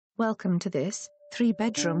Welcome to this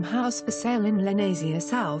 3-bedroom house for sale in Lenasia,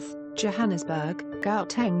 South Johannesburg,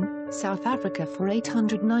 Gauteng, South Africa for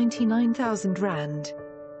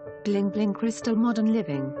R899,000. Bling crystal modern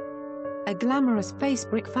living. A glamorous face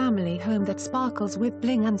brick family home that sparkles with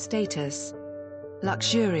bling and status.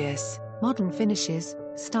 Luxurious, modern finishes,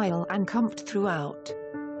 style and comfort throughout.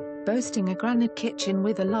 Boasting a granite kitchen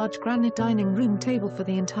with a large granite dining room table for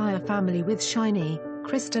the entire family with shiny,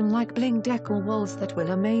 crystal-like bling decor walls that will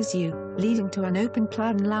amaze you, leading to an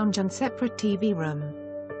open-plan lounge and separate TV room.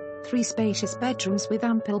 3 spacious bedrooms with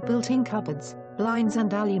ample built-in cupboards, blinds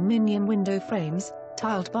and aluminium window frames,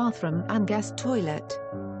 tiled bathroom and guest toilet.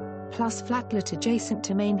 Plus flatlet adjacent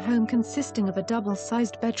to main home consisting of a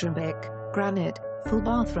double-sized bedroom brick, granite, full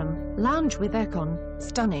bathroom, lounge with aircon,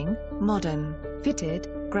 stunning, modern, fitted,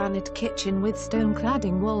 granite kitchen with stone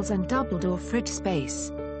cladding walls and double-door fridge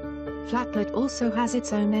space. Flatlet also has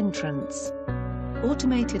its own entrance.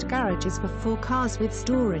 Automated garages for 4 cars with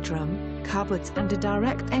storage room, cupboards and a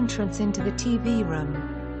direct entrance into the TV room.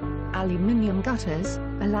 Aluminium gutters,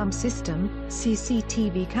 alarm system,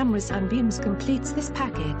 CCTV cameras and beams completes this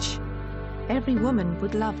package. Every woman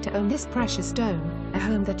would love to own this precious stone, a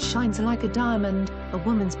home that shines like a diamond, a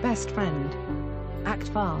woman's best friend. Act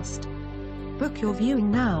fast. Book your viewing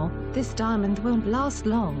now, this diamond won't last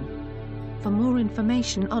long. For more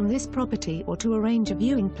information on this property or to arrange a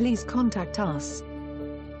viewing, please contact us.